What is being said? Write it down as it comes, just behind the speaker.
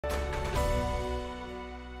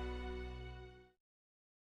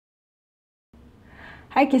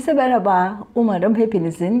Herkese merhaba. Umarım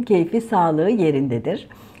hepinizin keyfi, sağlığı yerindedir.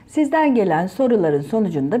 Sizden gelen soruların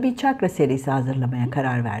sonucunda bir çakra serisi hazırlamaya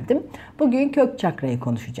karar verdim. Bugün kök çakrayı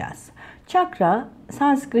konuşacağız. Çakra,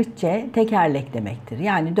 Sanskritçe tekerlek demektir.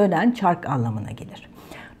 Yani dönen çark anlamına gelir.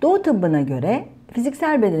 Doğu tıbbına göre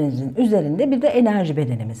fiziksel bedenimizin üzerinde bir de enerji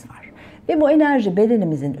bedenimiz var. Ve bu enerji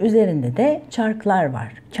bedenimizin üzerinde de çarklar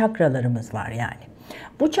var, çakralarımız var yani.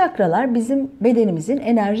 Bu çakralar bizim bedenimizin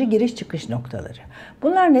enerji giriş çıkış noktaları.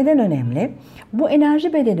 Bunlar neden önemli? Bu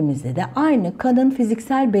enerji bedenimizde de aynı kanın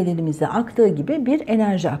fiziksel bedenimize aktığı gibi bir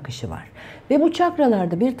enerji akışı var. Ve bu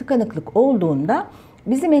çakralarda bir tıkanıklık olduğunda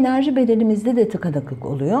bizim enerji bedenimizde de tıkanıklık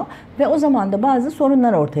oluyor ve o zaman da bazı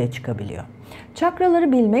sorunlar ortaya çıkabiliyor.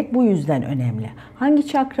 Çakraları bilmek bu yüzden önemli. Hangi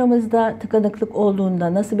çakramızda tıkanıklık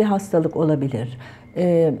olduğunda nasıl bir hastalık olabilir?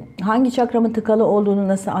 Hangi çakramın tıkalı olduğunu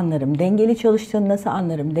nasıl anlarım? Dengeli çalıştığını nasıl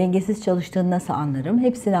anlarım? Dengesiz çalıştığını nasıl anlarım?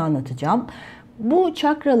 Hepsini anlatacağım. Bu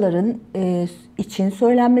çakraların için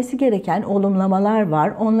söylenmesi gereken olumlamalar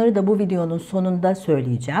var. Onları da bu videonun sonunda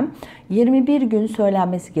söyleyeceğim. 21 gün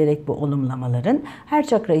söylenmesi gerek bu olumlamaların. Her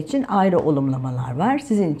çakra için ayrı olumlamalar var.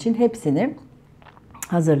 Sizin için hepsini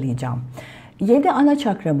hazırlayacağım. 7 ana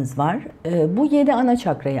çakramız var. Bu 7 ana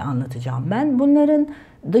çakrayı anlatacağım ben. Bunların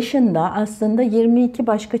dışında aslında 22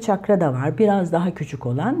 başka çakra da var. Biraz daha küçük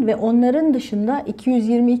olan ve onların dışında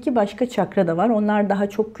 222 başka çakra da var. Onlar daha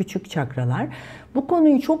çok küçük çakralar. Bu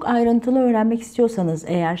konuyu çok ayrıntılı öğrenmek istiyorsanız,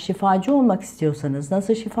 eğer şifacı olmak istiyorsanız,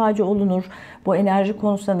 nasıl şifacı olunur, bu enerji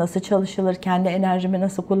konusunda nasıl çalışılır, kendi enerjimi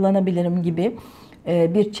nasıl kullanabilirim gibi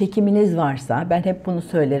bir çekiminiz varsa, ben hep bunu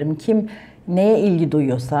söylerim. Kim neye ilgi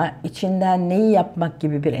duyuyorsa, içinden neyi yapmak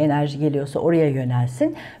gibi bir enerji geliyorsa oraya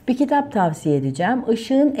yönelsin. Bir kitap tavsiye edeceğim.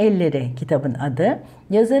 Işığın Elleri kitabın adı.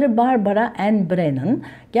 Yazarı Barbara Ann Brennan.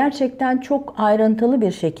 Gerçekten çok ayrıntılı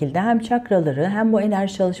bir şekilde hem çakraları hem bu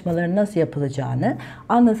enerji çalışmalarının nasıl yapılacağını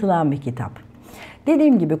anlatılan bir kitap.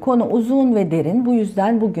 Dediğim gibi konu uzun ve derin. Bu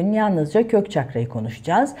yüzden bugün yalnızca kök çakrayı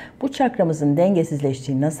konuşacağız. Bu çakramızın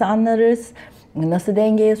dengesizleştiğini nasıl anlarız, nasıl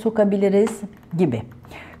dengeye sokabiliriz gibi.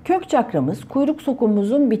 Kök çakramız kuyruk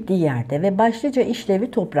sokumumuzun bittiği yerde ve başlıca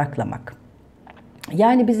işlevi topraklamak.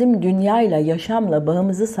 Yani bizim dünyayla, yaşamla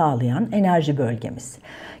bağımızı sağlayan enerji bölgemiz.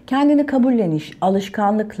 Kendini kabulleniş,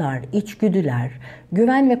 alışkanlıklar, içgüdüler,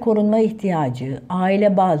 güven ve korunma ihtiyacı,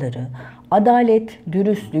 aile bağları, adalet,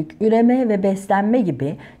 dürüstlük, üreme ve beslenme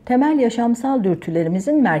gibi temel yaşamsal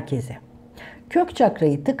dürtülerimizin merkezi. Kök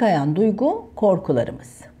çakrayı tıkayan duygu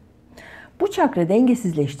korkularımız. Bu çakra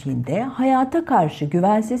dengesizleştiğinde hayata karşı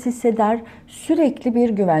güvensiz hisseder, sürekli bir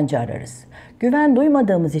güvence ararız. Güven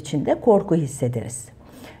duymadığımız için de korku hissederiz.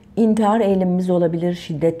 İntihar eğilimimiz olabilir,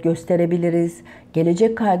 şiddet gösterebiliriz,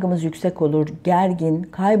 gelecek kaygımız yüksek olur, gergin,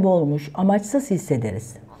 kaybolmuş, amaçsız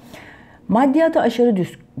hissederiz. Maddiyata aşırı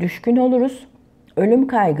düşkün oluruz. Ölüm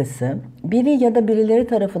kaygısı, biri ya da birileri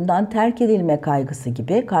tarafından terk edilme kaygısı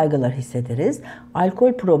gibi kaygılar hissederiz.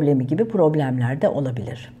 Alkol problemi gibi problemler de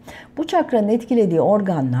olabilir. Bu çakranın etkilediği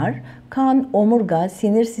organlar kan, omurga,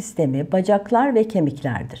 sinir sistemi, bacaklar ve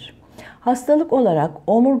kemiklerdir. Hastalık olarak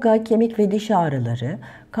omurga, kemik ve diş ağrıları,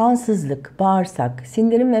 kansızlık, bağırsak,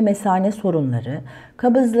 sindirim ve mesane sorunları,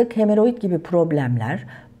 kabızlık, hemoroid gibi problemler,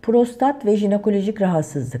 prostat ve jinekolojik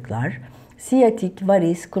rahatsızlıklar, siyatik,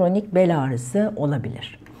 varis, kronik bel ağrısı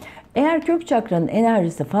olabilir. Eğer kök çakranın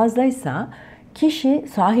enerjisi fazlaysa kişi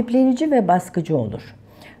sahiplenici ve baskıcı olur.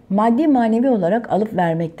 Maddi manevi olarak alıp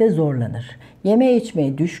vermekte zorlanır. Yeme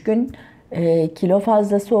içmeye düşkün, kilo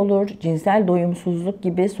fazlası olur, cinsel doyumsuzluk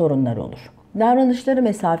gibi sorunlar olur. Davranışları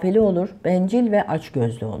mesafeli olur, bencil ve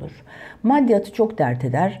açgözlü olur. Maddiyatı çok dert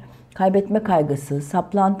eder, kaybetme kaygısı,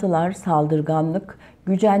 saplantılar, saldırganlık,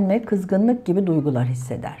 gücenme, kızgınlık gibi duygular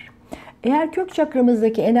hisseder. Eğer kök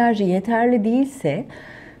çakramızdaki enerji yeterli değilse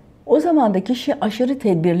o zaman da kişi aşırı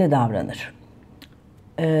tedbirli davranır.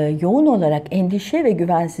 Yoğun olarak endişe ve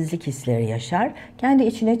güvensizlik hisleri yaşar, kendi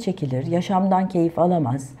içine çekilir, yaşamdan keyif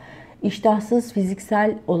alamaz, iştahsız,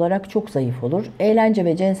 fiziksel olarak çok zayıf olur, eğlence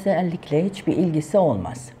ve cinsellikle hiçbir ilgisi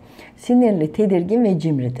olmaz. Sinirli, tedirgin ve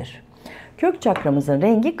cimridir. Kök çakramızın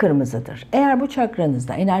rengi kırmızıdır. Eğer bu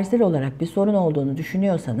çakranızda enerjisel olarak bir sorun olduğunu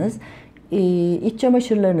düşünüyorsanız iç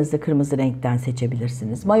çamaşırlarınızı kırmızı renkten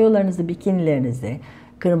seçebilirsiniz. Mayolarınızı, bikinilerinizi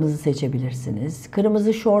kırmızı seçebilirsiniz.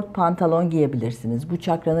 Kırmızı şort, pantolon giyebilirsiniz. Bu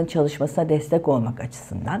çakranın çalışmasına destek olmak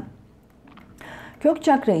açısından. Kök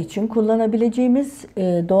çakra için kullanabileceğimiz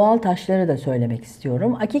doğal taşları da söylemek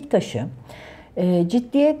istiyorum. Akik taşı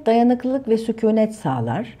ciddiyet, dayanıklılık ve sükunet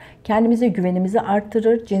sağlar. Kendimize güvenimizi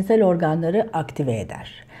arttırır, cinsel organları aktive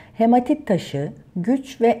eder. Hematit taşı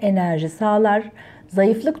güç ve enerji sağlar.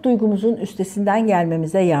 Zayıflık duygumuzun üstesinden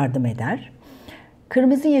gelmemize yardım eder.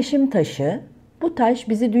 Kırmızı yeşim taşı Bu taş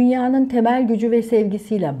bizi dünyanın temel gücü ve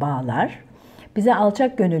sevgisiyle bağlar. Bize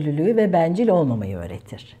alçak gönüllülüğü ve bencil olmamayı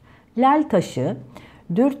öğretir. Lal taşı,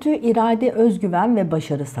 dürtü, irade, özgüven ve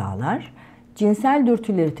başarı sağlar. Cinsel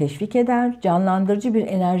dürtüleri teşvik eder, canlandırıcı bir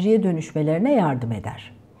enerjiye dönüşmelerine yardım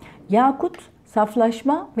eder. Yakut,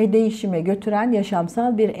 saflaşma ve değişime götüren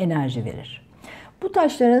yaşamsal bir enerji verir. Bu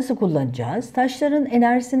taşları nasıl kullanacağız? Taşların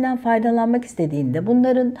enerjisinden faydalanmak istediğinde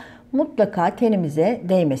bunların mutlaka tenimize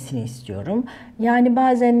değmesini istiyorum. Yani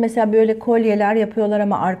bazen mesela böyle kolyeler yapıyorlar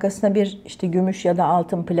ama arkasına bir işte gümüş ya da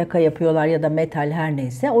altın plaka yapıyorlar ya da metal her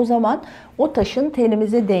neyse. O zaman o taşın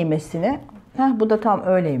tenimize değmesini, bu da tam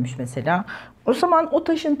öyleymiş mesela. O zaman o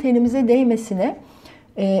taşın tenimize değmesini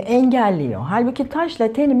engelliyor. Halbuki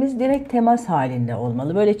taşla tenimiz direkt temas halinde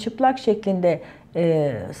olmalı. Böyle çıplak şeklinde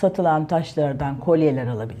satılan taşlardan kolyeler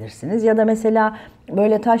alabilirsiniz. Ya da mesela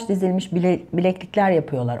böyle taş dizilmiş bileklikler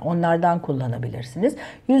yapıyorlar. Onlardan kullanabilirsiniz.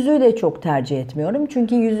 Yüzüğü de çok tercih etmiyorum.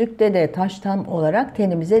 Çünkü yüzükte de taş tam olarak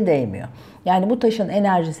tenimize değmiyor. Yani bu taşın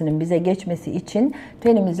enerjisinin bize geçmesi için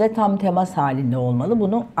tenimize tam temas halinde olmalı.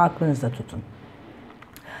 Bunu aklınızda tutun.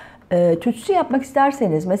 Tütsü yapmak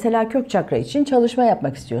isterseniz, mesela kök çakra için çalışma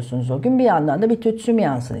yapmak istiyorsunuz o gün. Bir yandan da bir tütsüm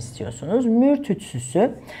yansın istiyorsunuz. Mür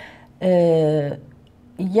tütsüsü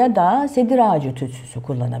ya da sedir ağacı tütsüsü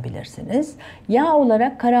kullanabilirsiniz. Yağ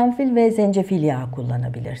olarak karanfil ve zencefil yağı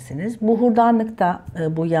kullanabilirsiniz. Buhurdanlıkta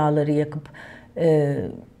bu yağları yakıp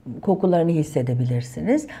kokularını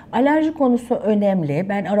hissedebilirsiniz. Alerji konusu önemli.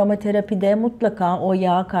 Ben aromaterapide mutlaka o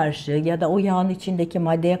yağa karşı ya da o yağın içindeki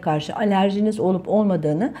maddeye karşı alerjiniz olup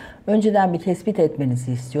olmadığını önceden bir tespit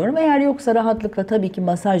etmenizi istiyorum. Eğer yoksa rahatlıkla tabii ki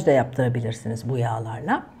masaj da yaptırabilirsiniz bu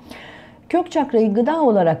yağlarla. Kök çakrayı gıda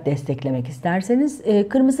olarak desteklemek isterseniz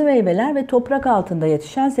kırmızı meyveler ve toprak altında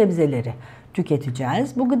yetişen sebzeleri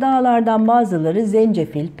tüketeceğiz. Bu gıdalardan bazıları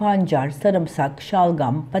zencefil, pancar, sarımsak,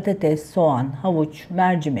 şalgam, patates, soğan, havuç,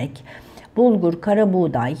 mercimek, bulgur, kara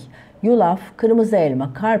buğday, yulaf, kırmızı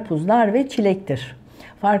elma, karpuzlar ve çilektir.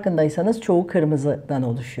 Farkındaysanız çoğu kırmızıdan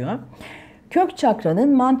oluşuyor. Kök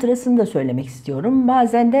çakranın mantrasını da söylemek istiyorum.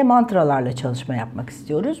 Bazen de mantralarla çalışma yapmak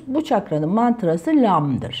istiyoruz. Bu çakranın mantrası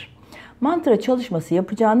lam'dır. Mantra çalışması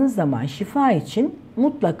yapacağınız zaman şifa için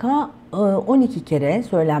mutlaka 12 kere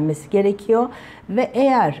söylenmesi gerekiyor. Ve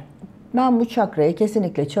eğer ben bu çakraya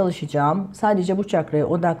kesinlikle çalışacağım, sadece bu çakraya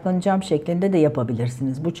odaklanacağım şeklinde de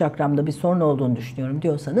yapabilirsiniz. Bu çakramda bir sorun olduğunu düşünüyorum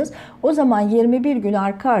diyorsanız o zaman 21 gün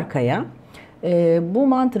arka arkaya bu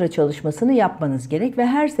mantra çalışmasını yapmanız gerek ve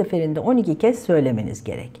her seferinde 12 kez söylemeniz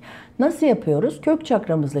gerek. Nasıl yapıyoruz? Kök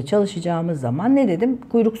çakramızla çalışacağımız zaman ne dedim?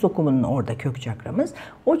 Kuyruk sokumunun orada kök çakramız.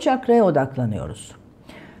 O çakraya odaklanıyoruz.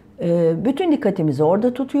 Bütün dikkatimizi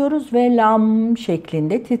orada tutuyoruz ve lam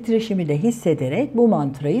şeklinde titreşimi de hissederek bu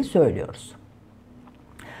mantrayı söylüyoruz.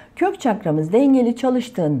 Kök çakramız dengeli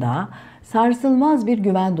çalıştığında sarsılmaz bir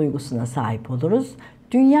güven duygusuna sahip oluruz.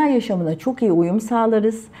 Dünya yaşamına çok iyi uyum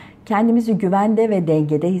sağlarız. Kendimizi güvende ve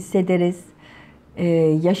dengede hissederiz.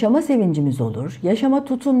 Yaşama sevincimiz olur. Yaşama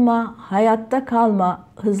tutunma, hayatta kalma,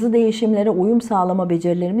 hızlı değişimlere uyum sağlama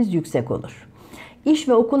becerilerimiz yüksek olur. İş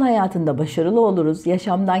ve okul hayatında başarılı oluruz,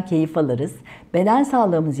 yaşamdan keyif alırız, beden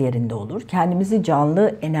sağlığımız yerinde olur, kendimizi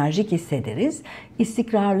canlı, enerjik hissederiz,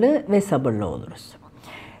 istikrarlı ve sabırlı oluruz.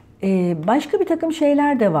 Başka bir takım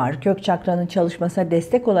şeyler de var. Kök çakranın çalışmasına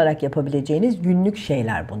destek olarak yapabileceğiniz günlük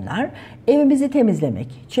şeyler bunlar. Evimizi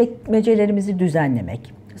temizlemek, çekmecelerimizi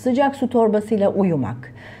düzenlemek, sıcak su torbasıyla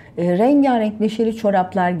uyumak, rengarenk neşeli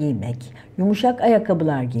çoraplar giymek, yumuşak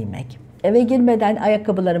ayakkabılar giymek, eve girmeden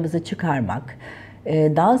ayakkabılarımızı çıkarmak,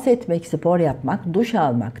 dans etmek, spor yapmak, duş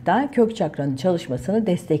almak da kök çakranın çalışmasını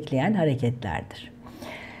destekleyen hareketlerdir.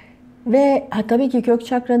 Ve tabii ki kök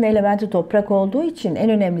çakranın elementi toprak olduğu için en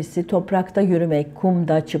önemlisi toprakta yürümek,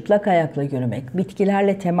 kumda, çıplak ayakla yürümek,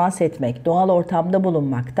 bitkilerle temas etmek, doğal ortamda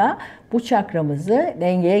bulunmak da bu çakramızı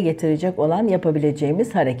dengeye getirecek olan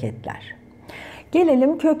yapabileceğimiz hareketler.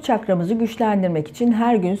 Gelelim kök çakramızı güçlendirmek için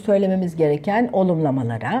her gün söylememiz gereken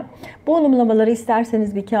olumlamalara. Bu olumlamaları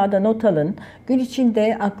isterseniz bir kağıda not alın. Gün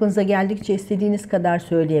içinde aklınıza geldikçe istediğiniz kadar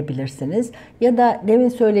söyleyebilirsiniz. Ya da demin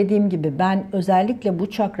söylediğim gibi ben özellikle bu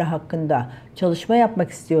çakra hakkında çalışma yapmak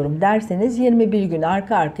istiyorum derseniz 21 gün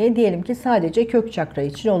arka arkaya diyelim ki sadece kök çakra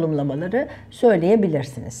için olumlamaları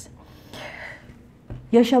söyleyebilirsiniz.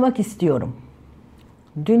 Yaşamak istiyorum.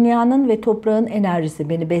 Dünyanın ve toprağın enerjisi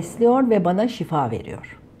beni besliyor ve bana şifa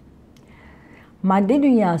veriyor. Madde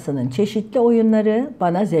dünyasının çeşitli oyunları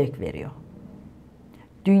bana zevk veriyor.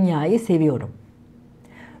 Dünyayı seviyorum.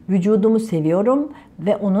 Vücudumu seviyorum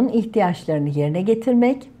ve onun ihtiyaçlarını yerine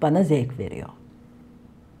getirmek bana zevk veriyor.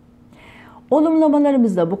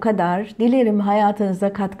 Olumlamalarımız da bu kadar. Dilerim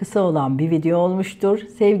hayatınıza katkısı olan bir video olmuştur.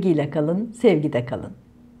 Sevgiyle kalın, sevgide kalın.